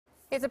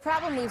It's a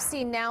problem we've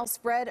seen now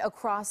spread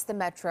across the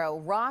metro.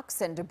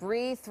 Rocks and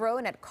debris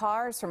thrown at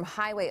cars from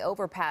highway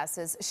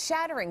overpasses,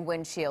 shattering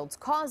windshields,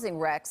 causing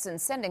wrecks, and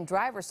sending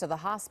drivers to the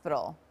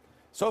hospital.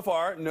 So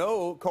far,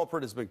 no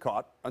culprit has been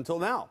caught until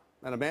now.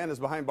 And a man is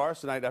behind bars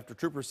tonight after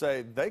troopers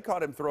say they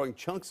caught him throwing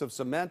chunks of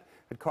cement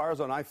at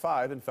cars on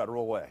I-5 and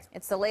Federal Way.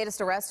 It's the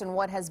latest arrest in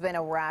what has been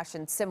a rash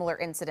and similar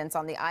incidents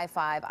on the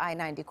I-5,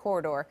 I-90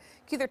 corridor.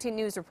 Q13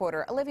 News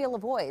reporter Olivia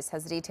Lavoie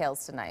has the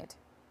details tonight.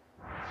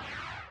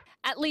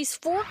 At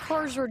least 4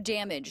 cars were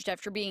damaged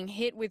after being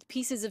hit with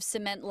pieces of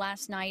cement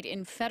last night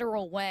in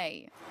Federal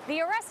Way.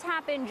 The arrest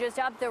happened just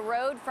up the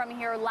road from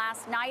here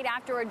last night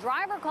after a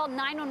driver called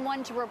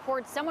 911 to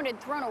report someone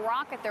had thrown a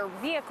rock at their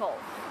vehicle.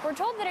 We're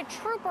told that a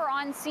trooper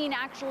on scene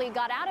actually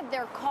got out of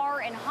their car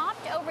and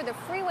hopped over the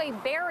freeway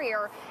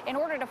barrier in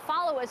order to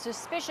follow a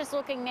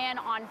suspicious-looking man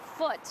on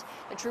foot.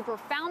 The trooper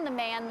found the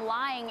man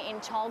lying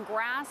in tall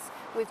grass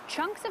with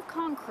chunks of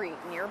concrete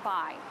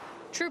nearby.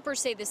 Troopers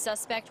say the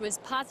suspect was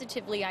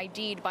positively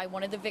ID'd by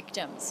one of the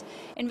victims.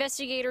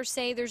 Investigators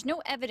say there's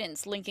no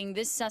evidence linking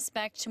this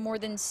suspect to more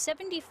than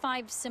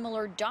 75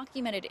 similar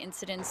documented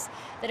incidents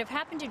that have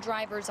happened to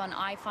drivers on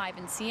I-5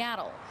 in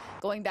Seattle,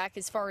 going back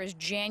as far as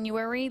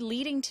January,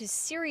 leading to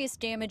serious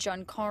damage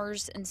on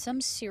cars and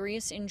some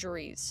serious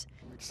injuries.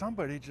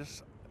 Somebody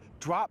just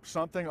dropped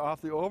something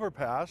off the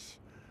overpass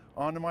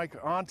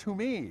onto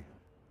me.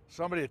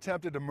 Somebody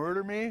attempted to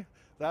murder me?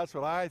 That's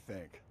what I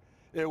think.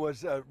 It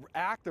was an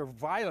act of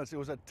violence. It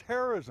was a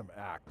terrorism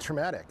act.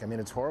 Traumatic. I mean,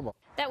 it's horrible.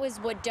 That was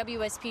what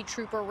WSP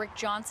Trooper Rick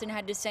Johnson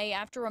had to say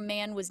after a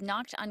man was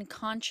knocked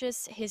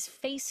unconscious, his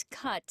face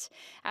cut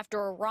after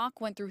a rock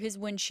went through his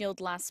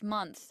windshield last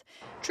month.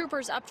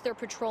 Troopers upped their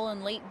patrol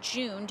in late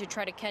June to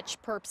try to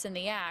catch perps in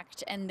the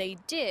act, and they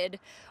did,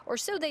 or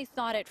so they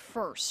thought at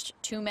first.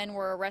 2 men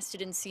were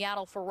arrested in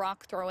Seattle for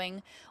rock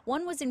throwing.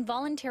 One was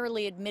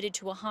involuntarily admitted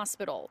to a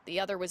hospital.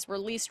 The other was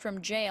released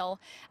from jail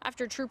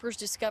after troopers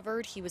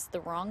discovered he was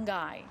the wrong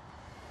guy.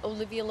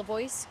 Olivia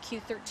Lavoie,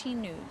 Q13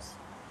 News.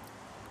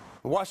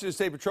 The Washington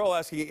State Patrol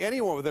asking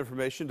anyone with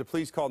information to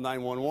please call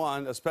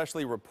 911,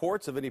 especially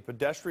reports of any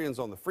pedestrians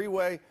on the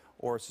freeway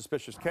or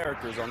suspicious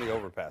characters on the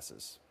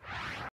overpasses.